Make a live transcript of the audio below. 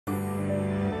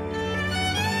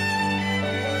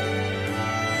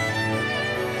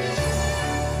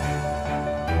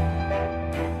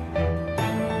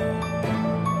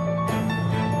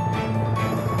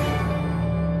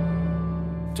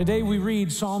Today we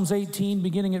read Psalms 18,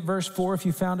 beginning at verse 4. If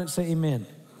you found it, say amen.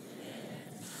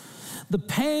 The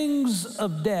pangs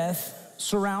of death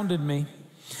surrounded me,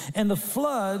 and the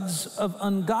floods of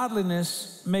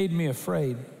ungodliness made me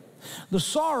afraid. The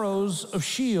sorrows of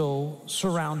Sheol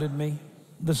surrounded me.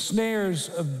 The snares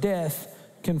of death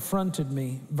confronted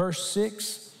me. Verse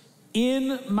 6,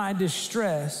 in my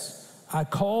distress I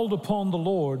called upon the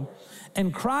Lord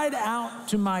and cried out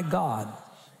to my God.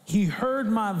 He heard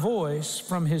my voice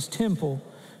from his temple,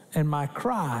 and my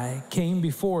cry came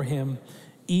before him,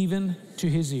 even to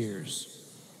his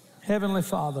ears. Heavenly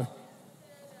Father,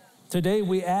 today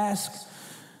we ask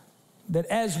that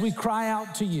as we cry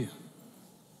out to you,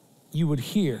 you would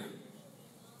hear,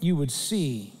 you would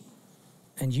see,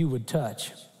 and you would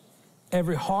touch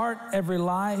every heart, every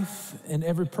life, and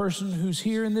every person who's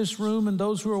here in this room and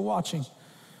those who are watching.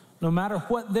 No matter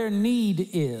what their need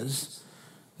is,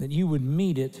 that you would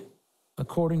meet it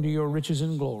according to your riches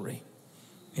and glory.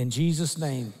 In Jesus'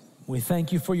 name, we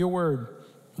thank you for your word.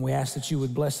 We ask that you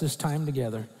would bless this time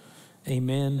together.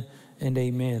 Amen and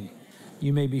amen.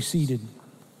 You may be seated.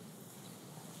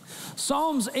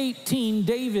 Psalms 18,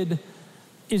 David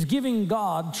is giving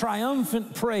God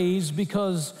triumphant praise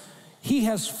because he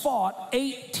has fought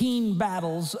 18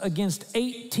 battles against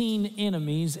 18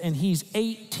 enemies, and he's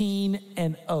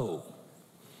 18-0.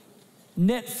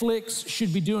 Netflix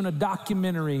should be doing a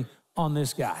documentary on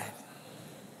this guy.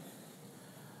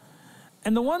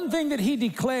 And the one thing that he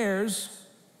declares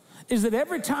is that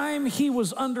every time he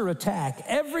was under attack,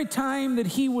 every time that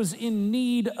he was in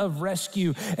need of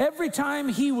rescue, every time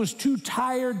he was too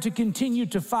tired to continue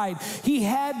to fight, he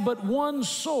had but one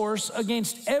source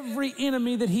against every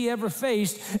enemy that he ever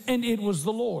faced, and it was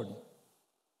the Lord.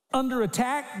 Under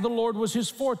attack, the Lord was his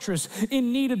fortress.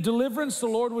 In need of deliverance, the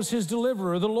Lord was his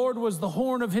deliverer. The Lord was the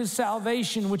horn of his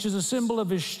salvation, which is a symbol of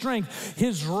his strength,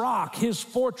 his rock, his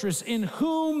fortress, in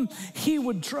whom he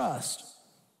would trust.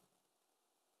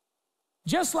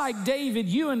 Just like David,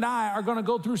 you and I are going to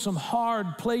go through some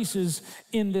hard places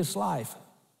in this life.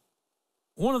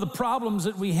 One of the problems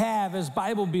that we have as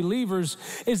Bible believers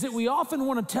is that we often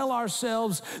want to tell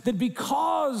ourselves that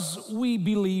because we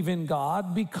believe in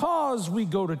God, because we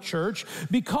go to church,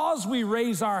 because we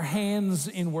raise our hands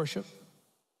in worship,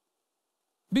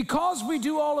 because we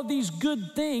do all of these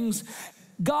good things,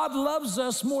 God loves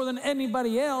us more than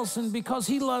anybody else, and because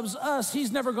he loves us,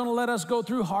 he's never going to let us go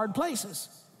through hard places.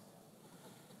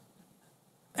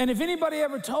 And if anybody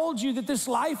ever told you that this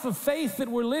life of faith that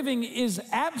we're living is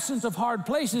absent of hard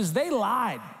places, they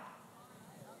lied.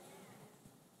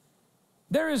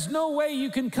 There is no way you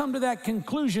can come to that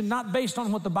conclusion, not based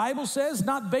on what the Bible says,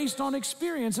 not based on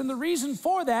experience. And the reason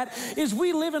for that is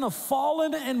we live in a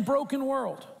fallen and broken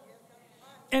world.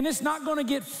 And it's not going to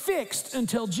get fixed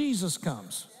until Jesus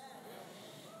comes.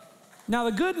 Now,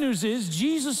 the good news is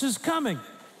Jesus is coming.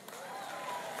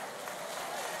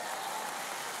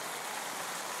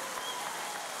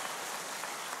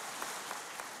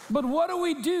 But what do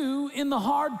we do in the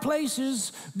hard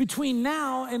places between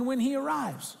now and when he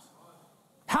arrives?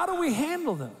 How do we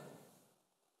handle them?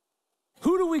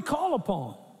 Who do we call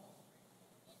upon?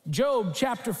 Job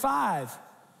chapter 5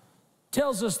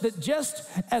 tells us that just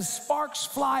as sparks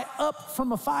fly up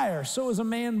from a fire, so is a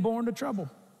man born to trouble.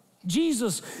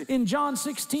 Jesus in John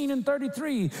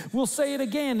 16:33 will say it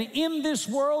again, in this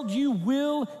world you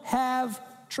will have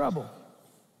trouble.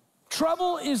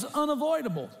 Trouble is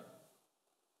unavoidable.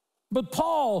 But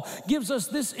Paul gives us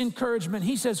this encouragement.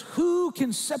 He says, who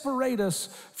can separate us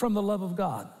from the love of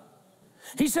God?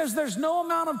 He says there's no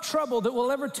amount of trouble that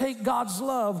will ever take God's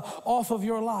love off of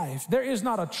your life. There is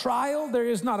not a trial, there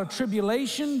is not a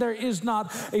tribulation, there is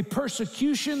not a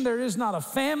persecution, there is not a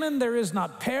famine, there is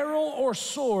not peril or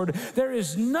sword. There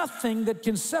is nothing that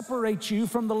can separate you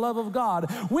from the love of God.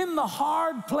 When the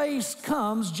hard place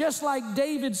comes, just like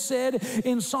David said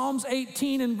in Psalms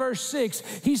 18 and verse 6,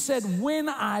 he said, when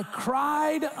I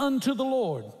cried unto the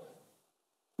Lord.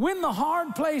 When the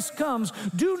hard place comes,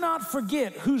 do not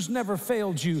forget who's never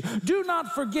failed you. Do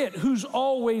not forget who's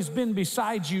always been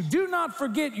beside you. Do not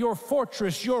forget your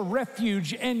fortress, your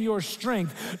refuge, and your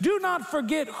strength. Do not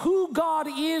forget who God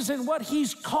is and what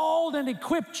he's called and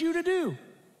equipped you to do.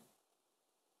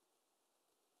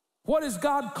 What has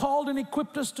God called and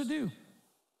equipped us to do?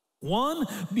 One,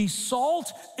 be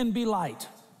salt and be light.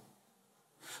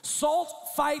 Salt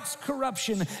fights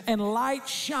corruption, and light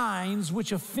shines,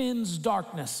 which offends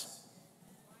darkness.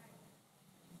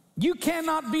 You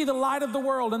cannot be the light of the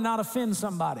world and not offend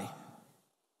somebody.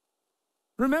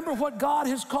 Remember what God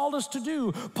has called us to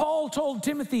do. Paul told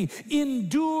Timothy,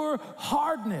 endure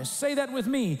hardness. Say that with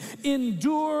me.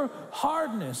 Endure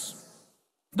hardness.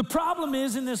 The problem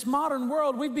is, in this modern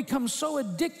world, we've become so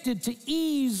addicted to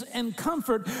ease and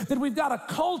comfort that we've got a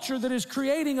culture that is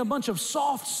creating a bunch of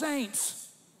soft saints.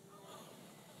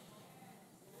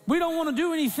 We don't want to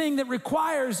do anything that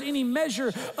requires any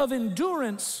measure of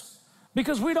endurance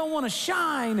because we don't want to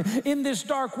shine in this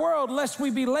dark world lest we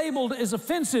be labeled as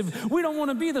offensive. We don't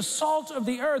want to be the salt of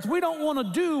the earth. We don't want to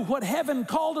do what heaven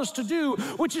called us to do,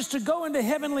 which is to go into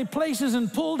heavenly places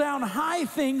and pull down high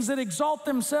things that exalt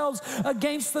themselves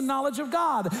against the knowledge of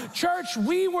God. Church,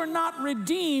 we were not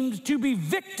redeemed to be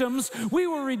victims. We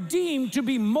were redeemed to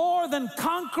be more than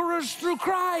conquerors through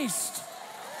Christ.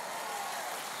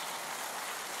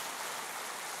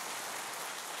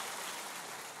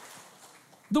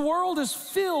 The world is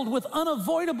filled with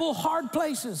unavoidable hard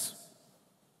places.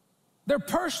 They're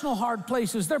personal hard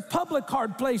places. They're public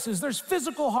hard places. There's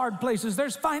physical hard places.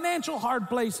 There's financial hard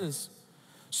places.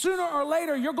 Sooner or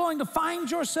later, you're going to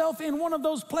find yourself in one of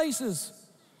those places.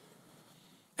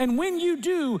 And when you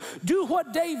do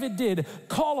what David did.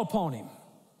 Call upon him.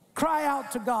 Cry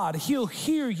out to God. He'll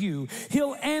hear you.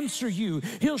 He'll answer you.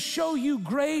 He'll show you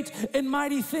great and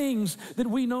mighty things that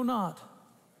we know not.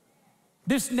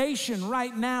 This nation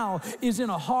right now is in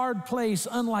a hard place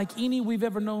unlike any we've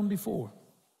ever known before.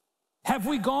 Have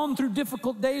we gone through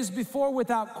difficult days before?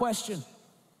 Without question.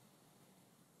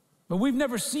 But we've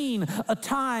never seen a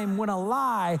time when a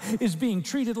lie is being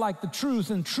treated like the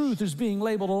truth and truth is being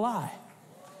labeled a lie.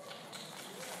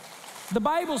 The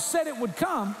Bible said it would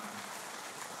come.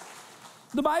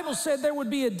 The Bible said there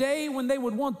would be a day when they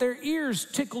would want their ears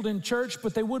tickled in church,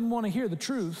 but they wouldn't want to hear the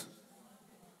truth.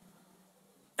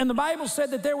 And the Bible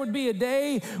said that there would be a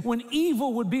day when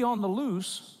evil would be on the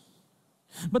loose.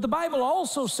 But the Bible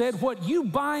also said what you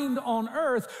bind on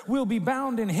earth will be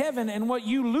bound in heaven, and what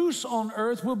you loose on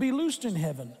earth will be loosed in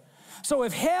heaven. So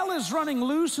if hell is running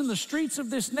loose in the streets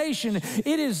of this nation, it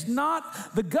is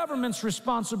not the government's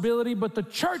responsibility, but the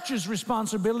church's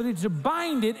responsibility to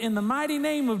bind it in the mighty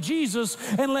name of Jesus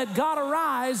and let God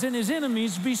arise and his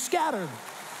enemies be scattered.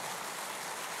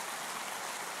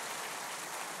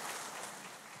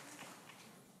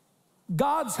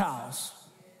 God's house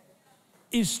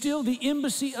is still the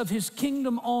embassy of his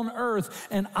kingdom on earth,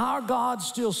 and our God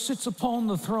still sits upon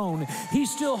the throne. He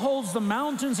still holds the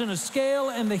mountains in a scale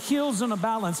and the hills in a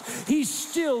balance. He's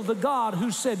still the God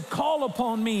who said, call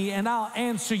upon me and I'll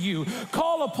answer you.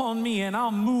 Call upon me and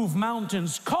I'll move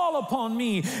mountains. Call upon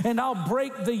me and I'll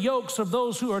break the yokes of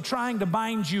those who are trying to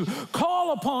bind you.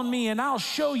 Call upon me and I'll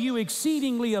show you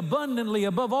exceedingly abundantly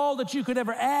above all that you could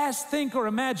ever ask, think, or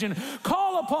imagine.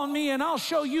 Call upon me and I'll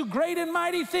show you great and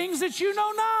mighty things that you know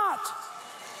not.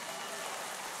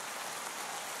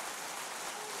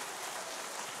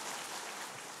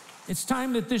 It's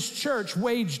time that this church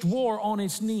waged war on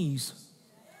its knees.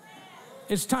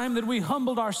 It's time that we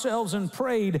humbled ourselves and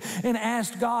prayed and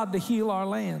asked God to heal our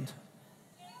land.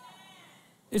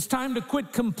 It's time to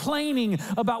quit complaining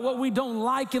about what we don't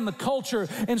like in the culture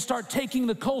and start taking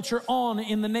the culture on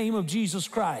in the name of Jesus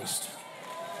Christ.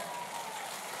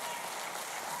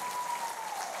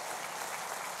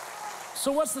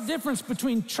 So what's the difference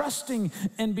between trusting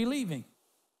and believing?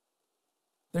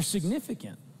 They're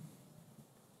significant.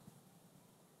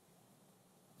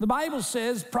 The Bible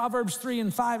says, Proverbs 3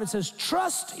 and 5, it says,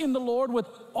 trust in the Lord with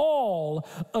all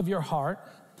of your heart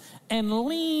and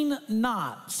lean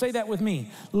not. Say that with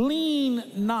me. Lean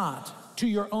not to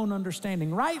your own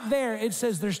understanding. Right there, it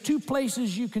says there's two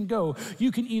places you can go.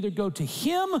 You can either go to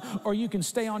him or you can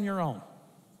stay on your own.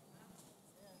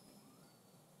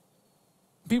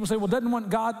 People say, well, doesn't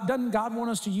God want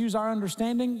us to use our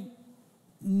understanding?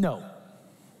 No.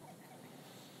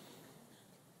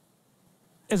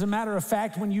 As a matter of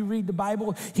fact, when you read the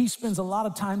Bible, he spends a lot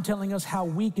of time telling us how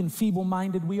weak and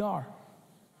feeble-minded we are.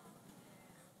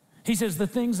 He says the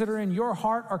things that are in your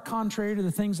heart are contrary to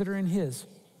the things that are in his.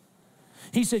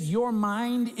 He said your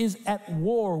mind is at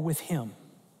war with him.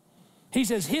 He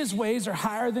says his ways are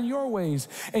higher than your ways,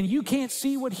 and you can't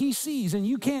see what he sees, and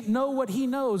you can't know what he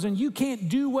knows, and you can't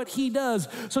do what he does.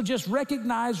 So just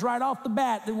recognize right off the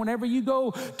bat that whenever you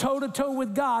go toe-to-toe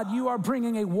with God, you are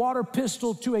bringing a water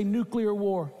pistol to a nuclear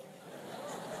war.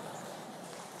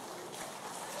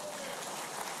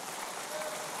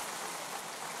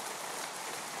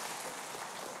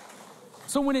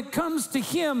 So when it comes to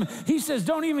him, he says,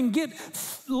 don't even get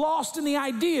lost in the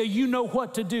idea you know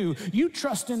what to do. You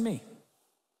trust in me.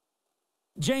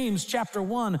 James chapter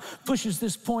 1 pushes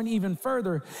this point even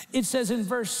further. It says in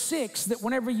verse 6 that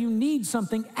whenever you need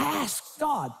something, ask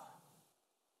God,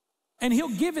 and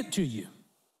he'll give it to you.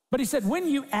 But he said, when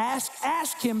you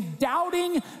ask him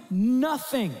doubting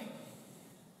nothing.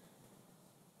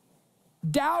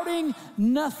 Doubting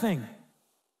nothing.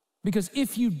 Because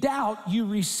if you doubt, you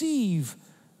receive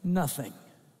nothing.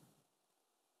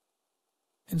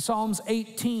 In Psalms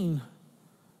 18,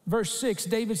 verse 6,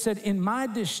 David said, in my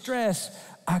distress,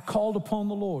 I called upon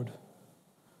the Lord.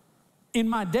 In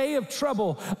my day of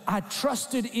trouble, I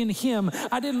trusted in him.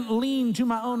 I didn't lean to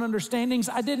my own understandings.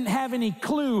 I didn't have any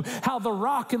clue how the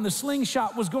rock and the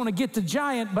slingshot was going to get the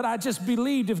giant, but I just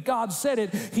believed if God said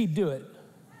it, he'd do it.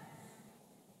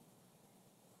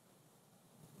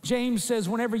 James says,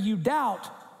 whenever you doubt,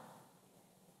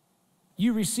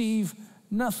 you receive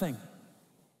nothing.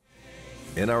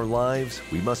 In our lives,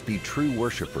 we must be true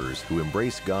worshipers who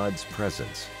embrace God's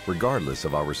presence, regardless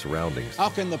of our surroundings. How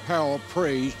can the power of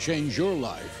praise change your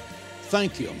life?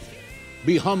 Thank him,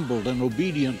 be humbled and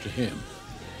obedient to him,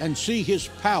 and see his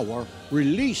power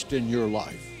released in your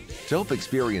life. To help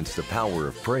experience the power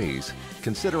of praise,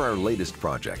 consider our latest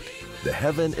project, the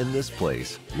Heaven in This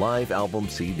Place live album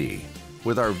CD,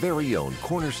 with our very own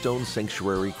Cornerstone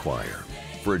Sanctuary Choir.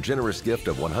 For a generous gift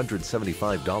of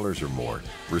 $175 or more,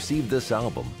 receive this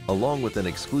album along with an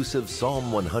exclusive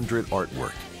Psalm 100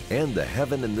 artwork and the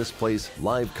Heaven in This Place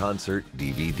live concert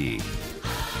DVD.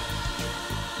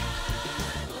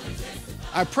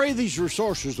 I pray these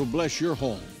resources will bless your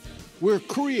home. We're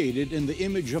created in the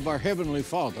image of our Heavenly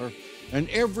Father, and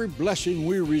every blessing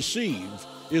we receive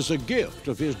is a gift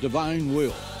of his divine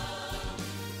will.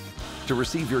 To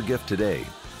receive your gift today,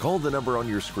 call the number on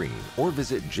your screen or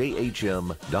visit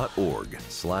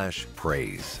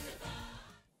jhm.org/praise.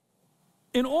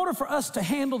 In order for us to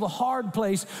handle the hard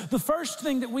place, the first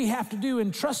thing that we have to do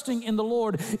in trusting in the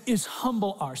Lord is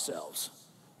humble ourselves.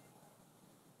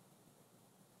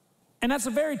 And that's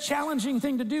a very challenging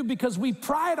thing to do because we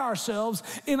pride ourselves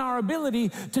in our ability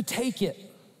to take it.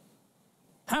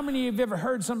 How many of you have ever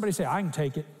heard somebody say, I can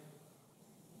take it?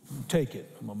 Take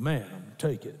it. I'm a man. I'm gonna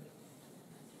take it.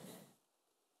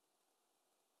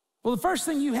 Well, the first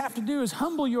thing you have to do is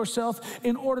humble yourself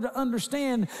in order to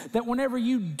understand that whenever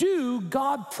you do,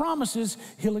 God promises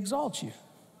he'll exalt you.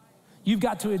 You've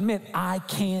got to admit, I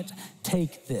can't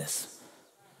take this.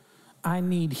 I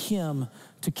need him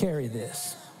to carry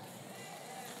this.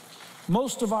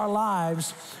 Most of our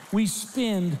lives, we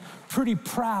spend pretty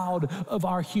proud of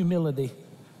our humility.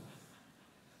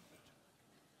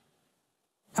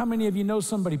 How many of you know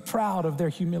somebody proud of their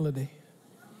humility?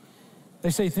 They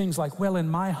say things like, well, in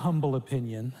my humble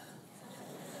opinion.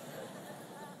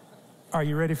 Are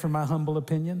you ready for my humble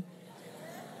opinion?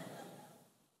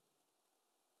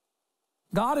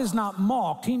 God is not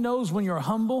mocked. He knows when you're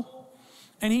humble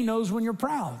and he knows when you're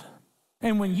proud.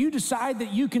 And when you decide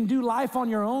that you can do life on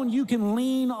your own, you can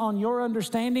lean on your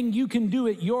understanding, you can do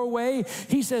it your way,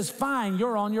 he says, fine,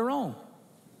 you're on your own.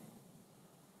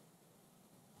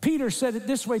 Peter said it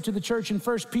this way to the church in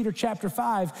 1 Peter chapter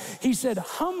 5. He said,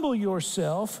 humble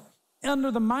yourself under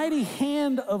the mighty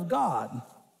hand of God,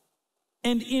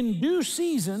 and in due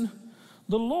season,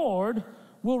 the Lord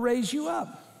will raise you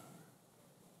up.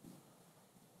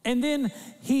 And then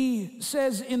he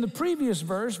says in the previous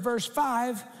verse, verse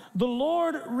 5, the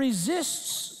Lord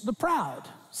resists the proud.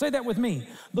 Say that with me.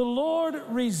 The Lord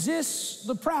resists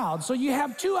the proud. So you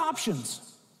have two options.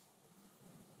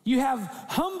 You have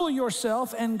humble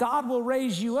yourself and God will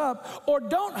raise you up, or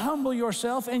don't humble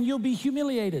yourself and you'll be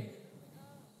humiliated.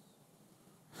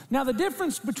 Now, the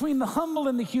difference between the humble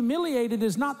and the humiliated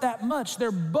is not that much.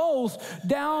 They're both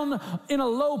down in a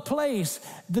low place.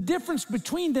 The difference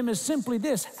between them is simply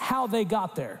this, how they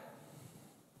got there.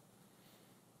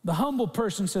 The humble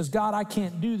person says, God, I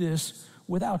can't do this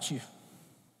without you.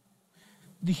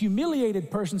 The humiliated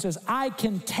person says, I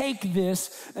can take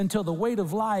this until the weight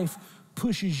of life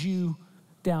pushes you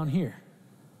down here.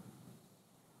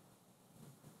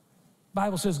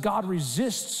 Bible says God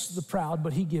resists the proud,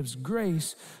 but he gives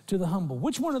grace to the humble.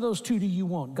 Which one of those two do you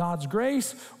want? God's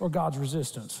grace or God's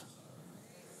resistance?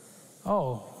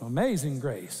 Oh, amazing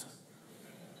grace.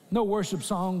 No worship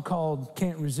song called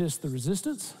Can't Resist the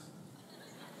Resistance.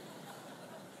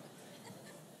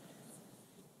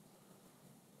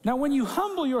 Now, when you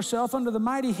humble yourself under the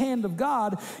mighty hand of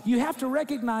God, you have to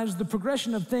recognize the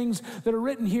progression of things that are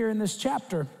written here in this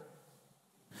chapter.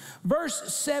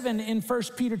 Verse 7 in 1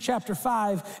 Peter chapter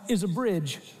 5 is a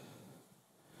bridge.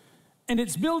 And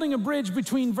it's building a bridge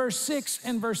between verse 6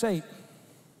 and verse 8.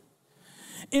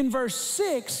 In verse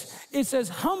 6, it says,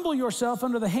 humble yourself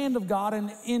under the hand of God,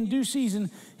 and in due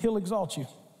season, he'll exalt you.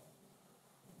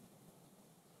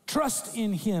 Trust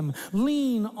in him,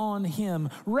 lean on him,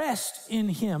 rest in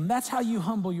him. That's how you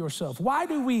humble yourself. Why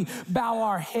do we bow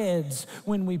our heads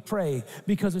when we pray?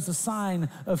 Because it's a sign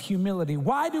of humility.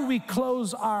 Why do we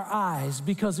close our eyes?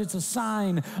 Because it's a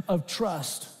sign of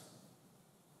trust.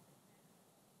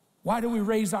 Why do we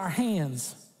raise our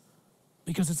hands?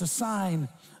 Because it's a sign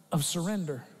of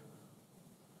surrender.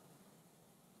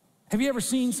 Have you ever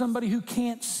seen somebody who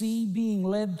can't see being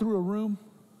led through a room?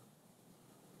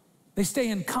 They stay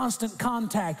in constant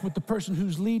contact with the person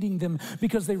who's leading them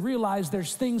because they realize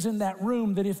there's things in that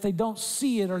room that if they don't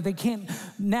see it or they can't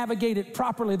navigate it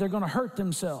properly, they're going to hurt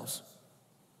themselves.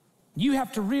 You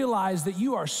have to realize that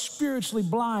you are spiritually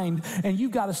blind and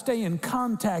you've got to stay in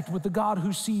contact with the God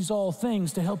who sees all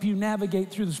things to help you navigate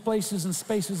through the places and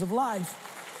spaces of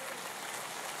life.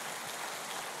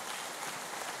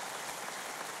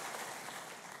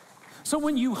 So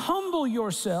when you humble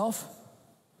yourself,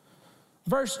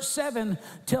 verse 7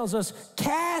 tells us,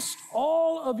 cast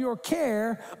all of your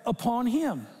care upon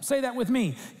him. Say that with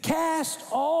me. Cast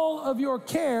all of your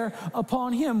care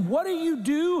upon him. What do you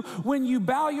do when you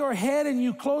bow your head and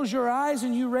you close your eyes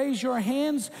and you raise your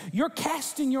hands? You're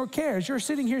casting your cares. You're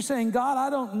sitting here saying, God, I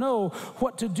don't know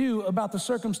what to do about the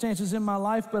circumstances in my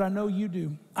life, but I know you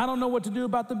do. I don't know what to do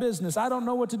about the business. I don't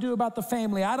know what to do about the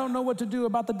family. I don't know what to do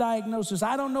about the diagnosis.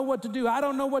 I don't know what to do. I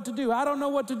don't know what to do. I don't know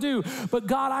what to do. But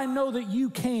God, I know that you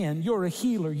can. You're a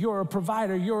healer. You're a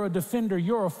provider. You're a defender.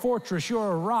 You're a fortress.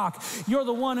 You're a rock. You're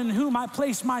the one in whom I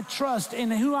place my trust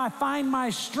and in whom I find my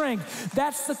strength.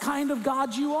 That's the kind of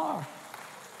God you are.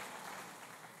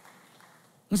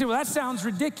 You say, well, that sounds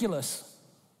ridiculous.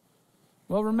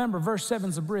 Well, remember, verse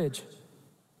 7's a bridge.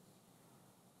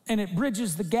 And it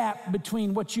bridges the gap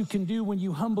between what you can do when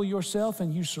you humble yourself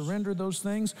and you surrender those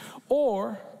things,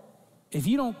 or if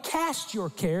you don't cast your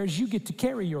cares, you get to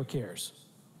carry your cares.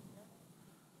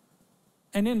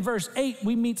 And in verse 8,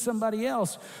 we meet somebody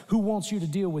else who wants you to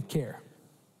deal with care.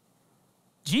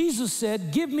 Jesus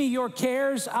said, give me your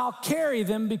cares, I'll carry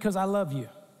them because I love you.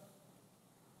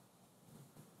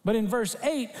 But in verse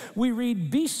 8, we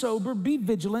read, be sober, be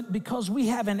vigilant, because we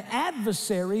have an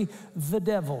adversary, the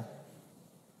devil.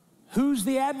 Who's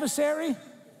the adversary?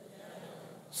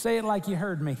 Say it like you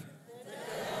heard me.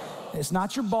 It's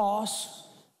not your boss.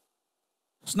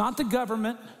 It's not the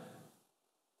government.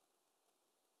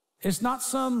 It's not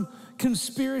some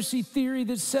conspiracy theory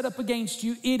that's set up against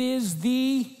you. It is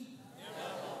the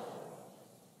devil.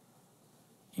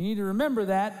 You need to remember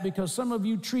that because some of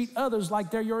you treat others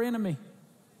like they're your enemy.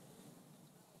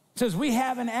 It says we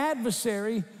have an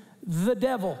adversary, the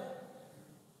devil.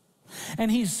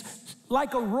 And he's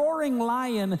like a roaring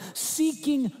lion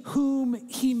seeking whom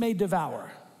he may devour.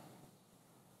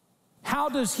 How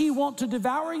does he want to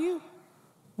devour you?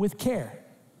 With care.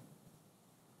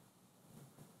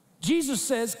 Jesus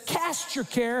says, cast your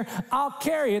care, I'll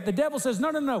carry it. The devil says,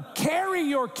 no, carry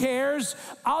your cares,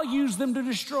 I'll use them to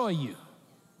destroy you.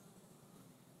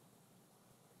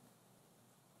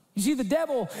 You see, the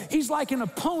devil, he's like an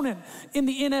opponent in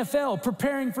the NFL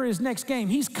preparing for his next game.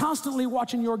 He's constantly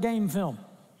watching your game film.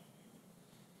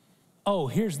 Oh,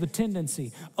 here's the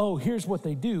tendency. Oh, here's what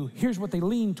they do. Here's what they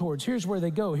lean towards. Here's where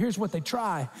they go. Here's what they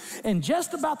try. And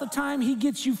just about the time he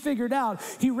gets you figured out,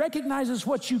 he recognizes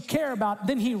what you care about,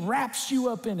 then he wraps you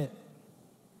up in it.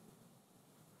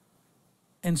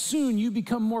 And soon you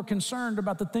become more concerned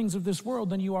about the things of this world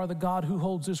than you are the God who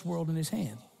holds this world in his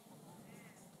hand.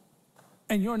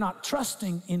 And you're not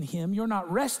trusting in him. You're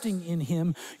not resting in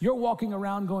him. You're walking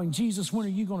around going, Jesus, when are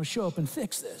you going to show up and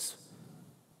fix this?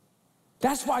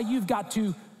 That's why you've got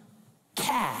to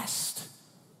cast.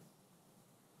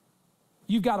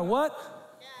 You've got to what?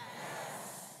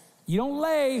 Cast. You don't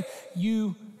lay,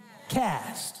 you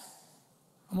cast.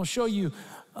 I'm going to show you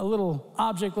a little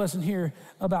object lesson here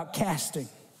about casting.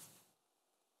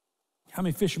 How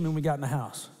many fishermen we got in the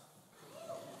house?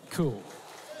 Cool.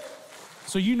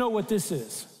 So you know what this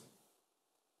is.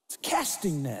 It's a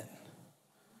casting net.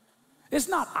 It's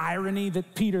not irony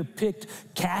that Peter picked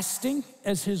casting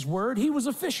as his word. He was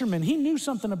a fisherman. He knew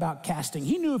something about casting.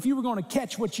 He knew if you were going to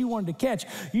catch what you wanted to catch,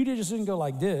 you just didn't go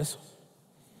like this.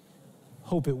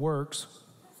 Hope it works.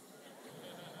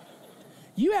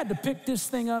 You had to pick this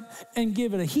thing up and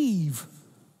give it a heave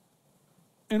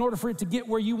in order for it to get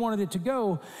where you wanted it to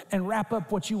go and wrap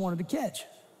up what you wanted to catch.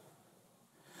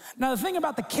 Now, the thing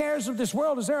about the cares of this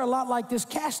world is they're a lot like this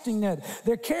casting net.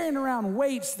 They're carrying around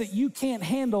weights that you can't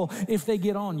handle if they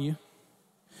get on you.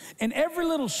 And every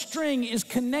little string is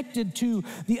connected to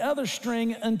the other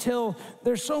string until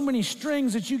there's so many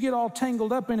strings that you get all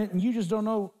tangled up in it and you just don't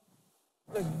know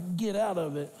how to get out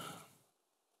of it.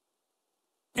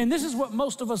 And this is what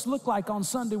most of us look like on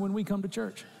Sunday when we come to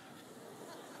church.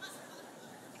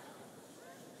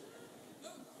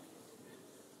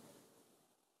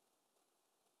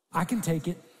 I can take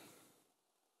it.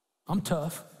 I'm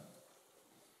tough.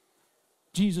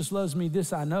 Jesus loves me,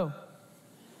 this I know.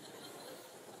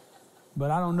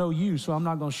 but I don't know you, so I'm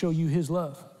not going to show you his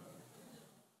love.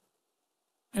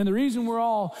 And the reason we're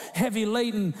all heavy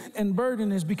laden and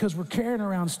burdened is because we're carrying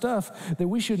around stuff that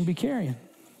we shouldn't be carrying.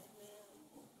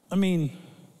 I mean,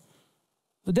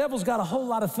 the devil's got a whole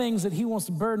lot of things that he wants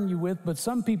to burden you with, but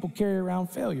some people carry around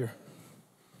failure.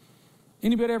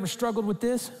 Anybody ever struggled with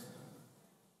this?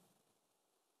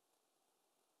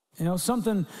 You know,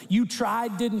 something you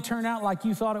tried didn't turn out like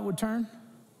you thought it would turn?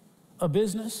 A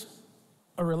business,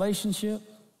 a relationship,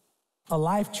 a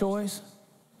life choice.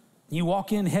 You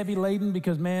walk in heavy laden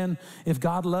because, man, if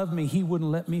God loved me, he wouldn't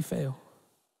let me fail.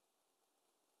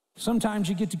 Sometimes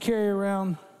you get to carry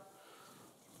around,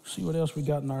 see what else we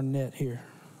got in our net here.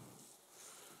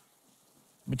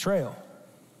 Betrayal.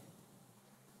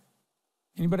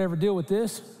 Anybody ever deal with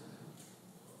this?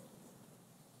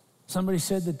 Somebody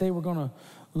said that they were going to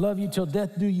love you till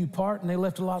death do you part, and they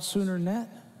left a lot sooner than that.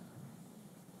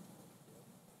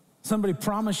 Somebody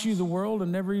promised you the world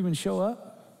and never even show up.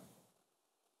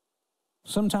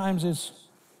 Sometimes it's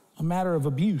a matter of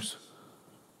abuse.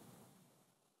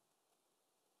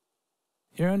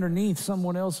 You're underneath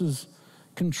someone else's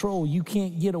control. You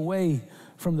can't get away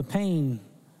from the pain.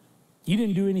 You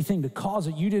didn't do anything to cause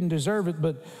it. You didn't deserve it,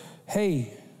 but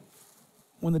hey,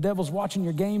 when the devil's watching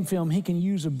your game film, he can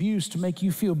use abuse to make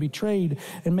you feel betrayed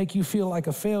and make you feel like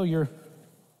a failure.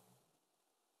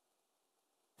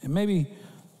 And maybe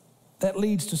that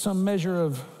leads to some measure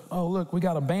of, oh, look, we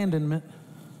got abandonment.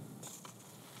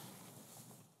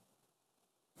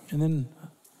 And then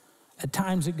at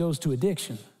times it goes to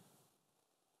addiction.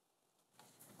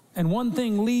 And one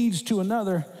thing leads to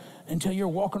another until you're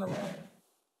walking around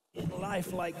in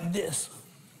life like this.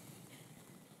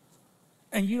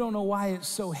 And you don't know why it's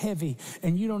so heavy,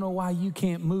 and you don't know why you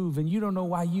can't move, and you don't know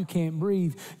why you can't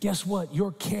breathe. Guess what?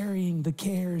 You're carrying the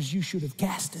cares you should have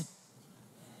casted.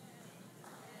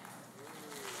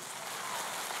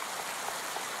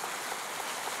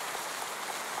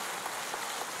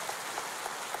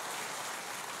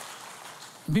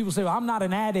 And people say, well, I'm not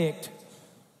an addict.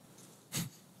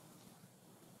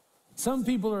 Some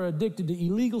people are addicted to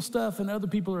illegal stuff, and other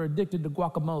people are addicted to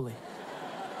guacamole.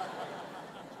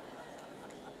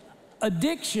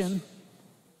 Addiction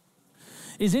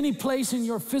is any place in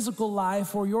your physical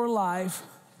life or your life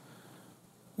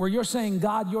where you're saying,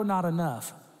 God, you're not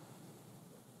enough.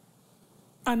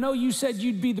 I know you said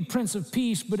you'd be the Prince of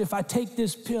Peace, but if I take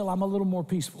this pill, I'm a little more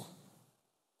peaceful.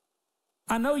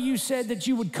 I know you said that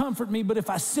you would comfort me, but if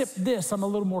I sip this, I'm a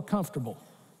little more comfortable.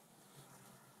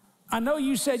 I know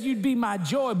you said you'd be my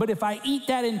joy, but if I eat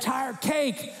that entire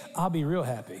cake, I'll be real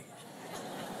happy.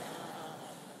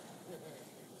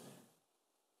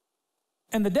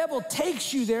 And the devil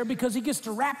takes you there because he gets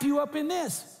to wrap you up in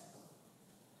this.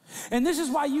 And this is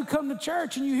why you come to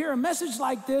church and you hear a message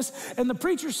like this, and the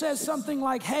preacher says something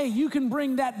like, hey, you can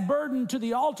bring that burden to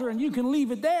the altar and you can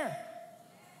leave it there.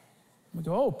 We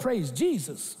go, oh, praise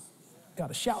Jesus.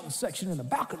 Got a shouting section in the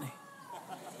balcony.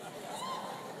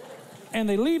 And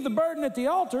they leave the burden at the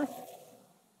altar.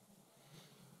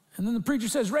 And then the preacher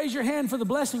says, raise your hand for the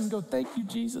blessing. And go, thank you,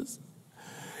 Jesus.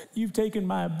 You've taken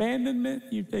my abandonment.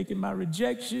 You've taken my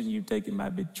rejection. You've taken my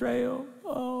betrayal.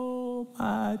 Oh,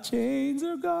 my chains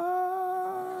are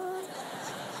gone.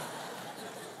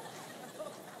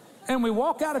 And we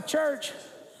walk out of church.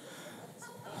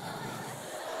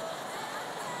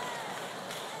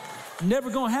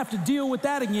 Never gonna have to deal with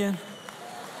that again.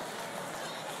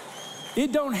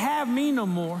 It don't have me no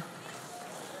more.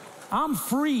 I'm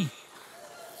free.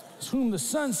 It's whom the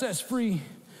Son sets free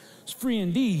is free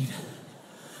indeed.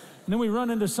 And then we run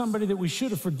into somebody that we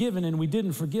should have forgiven and we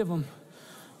didn't forgive them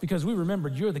because we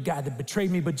remembered you're the guy that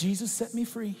betrayed me, but Jesus set me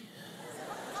free.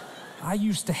 I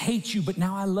used to hate you, but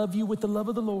now I love you with the love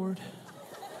of the Lord.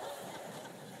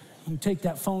 You take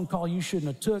that phone call you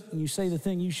shouldn't have took and you say the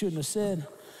thing you shouldn't have said,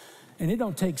 and it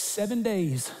don't take 7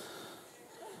 days.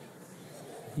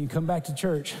 You come back to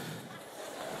church.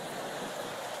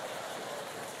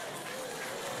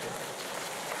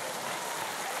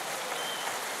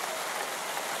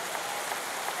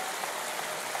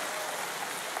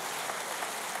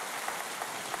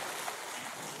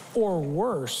 Or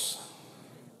worse,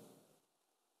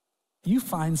 you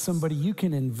find somebody you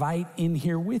can invite in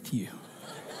here with you.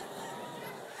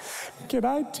 Can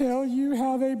I tell you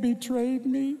how they betrayed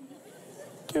me?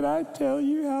 Can I tell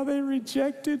you how they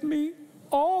rejected me?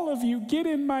 All of you get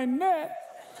in my net.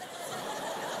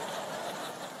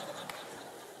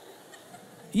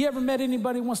 You ever met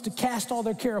anybody who wants to cast all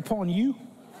their care upon you?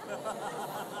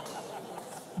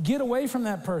 Get away from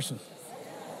that person.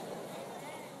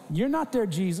 You're not their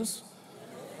Jesus.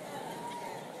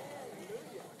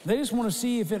 They just want to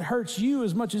see if it hurts you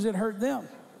as much as it hurt them.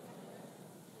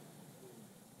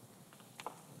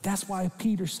 That's why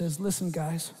Peter says, listen,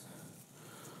 guys,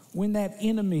 when that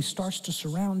enemy starts to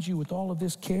surround you with all of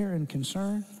this care and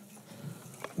concern,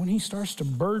 when he starts to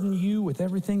burden you with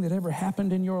everything that ever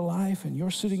happened in your life and you're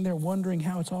sitting there wondering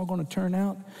how it's all going to turn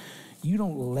out, you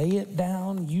don't lay it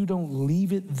down, you don't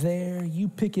leave it there, you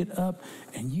pick it up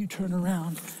and you turn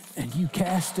around and you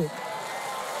cast it.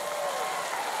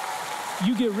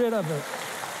 You get rid of it.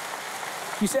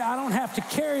 You say, I don't have to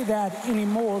carry that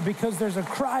anymore because there's a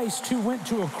Christ who went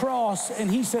to a cross and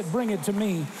he said, bring it to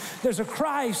me. There's a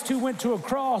Christ who went to a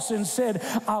cross and said,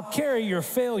 I'll carry your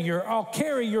failure. I'll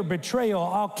carry your betrayal.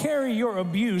 I'll carry your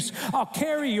abuse. I'll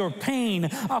carry your pain.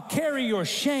 I'll carry your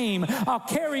shame. I'll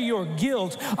carry your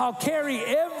guilt. I'll carry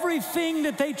everything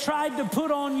that they tried to put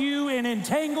on you and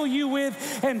entangle you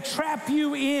with and trap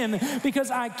you in, because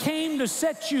I came to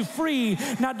set you free.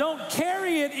 Now don't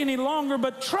carry it any longer,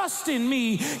 but trust in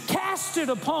me. Cast it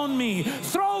upon me.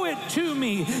 Throw it to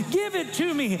me. Give it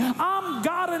to me. I'm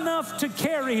God enough to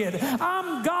carry it.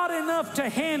 I'm God enough to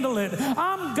handle it.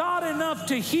 I'm God enough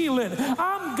to heal it.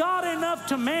 I'm God enough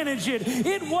to manage it.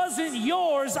 It wasn't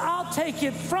yours. I'll take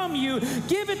it from you.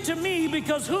 Give it to me,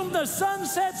 because whom the Son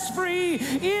sets free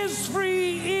is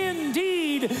free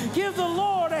indeed. Give the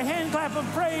Lord a hand clap of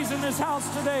praise in this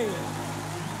house today.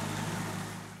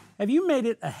 Have you made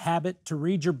it a habit to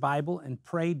read your Bible and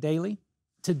pray daily?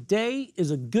 Today is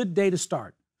a good day to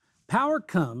start. Power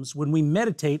comes when we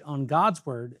meditate on God's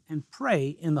Word and pray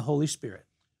in the Holy Spirit.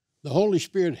 The Holy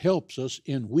Spirit helps us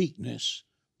in weakness,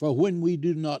 for when we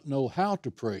do not know how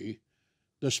to pray,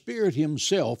 the Spirit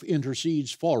Himself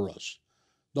intercedes for us.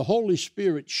 The Holy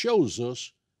Spirit shows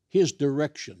us His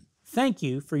direction. Thank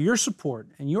you for your support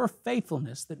and your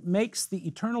faithfulness that makes the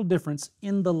eternal difference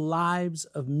in the lives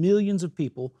of millions of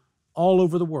people all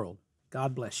over the world.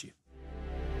 God bless you.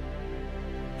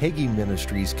 Hagee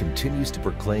Ministries continues to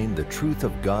proclaim the truth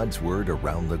of God's Word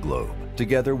around the globe.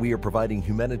 Together, we are providing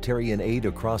humanitarian aid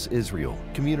across Israel,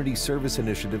 community service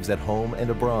initiatives at home and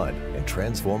abroad, and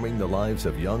transforming the lives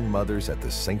of young mothers at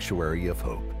the Sanctuary of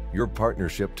Hope. Your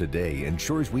partnership today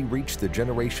ensures we reach the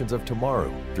generations of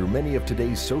tomorrow through many of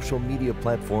today's social media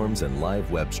platforms and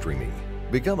live web streaming.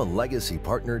 Become a legacy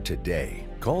partner today.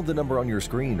 Call the number on your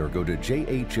screen or go to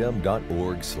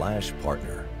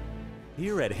jhm.org/partner.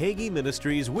 Here at Hagee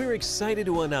Ministries, we're excited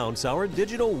to announce our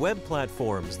digital web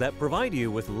platforms that provide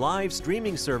you with live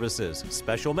streaming services,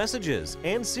 special messages,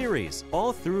 and series,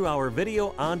 all through our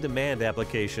video on-demand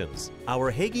applications.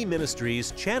 Our Hagee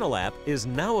Ministries channel app is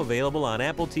now available on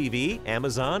Apple TV,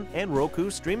 Amazon, and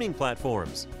Roku streaming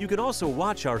platforms. You can also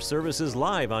watch our services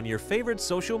live on your favorite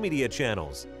social media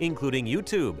channels, including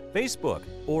YouTube, Facebook,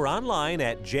 or online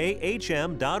at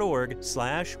jhm.org/watch.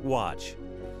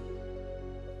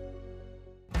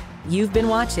 You've been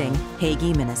watching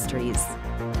Hagee Ministries.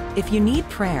 If you need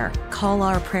prayer, call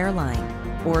our prayer line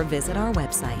or visit our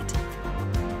website.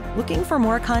 Looking for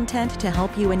more content to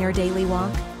help you in your daily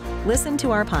walk? Listen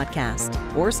to our podcast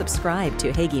or subscribe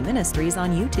to Hagee Ministries on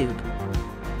YouTube.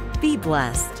 Be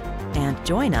blessed and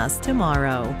join us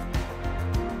tomorrow.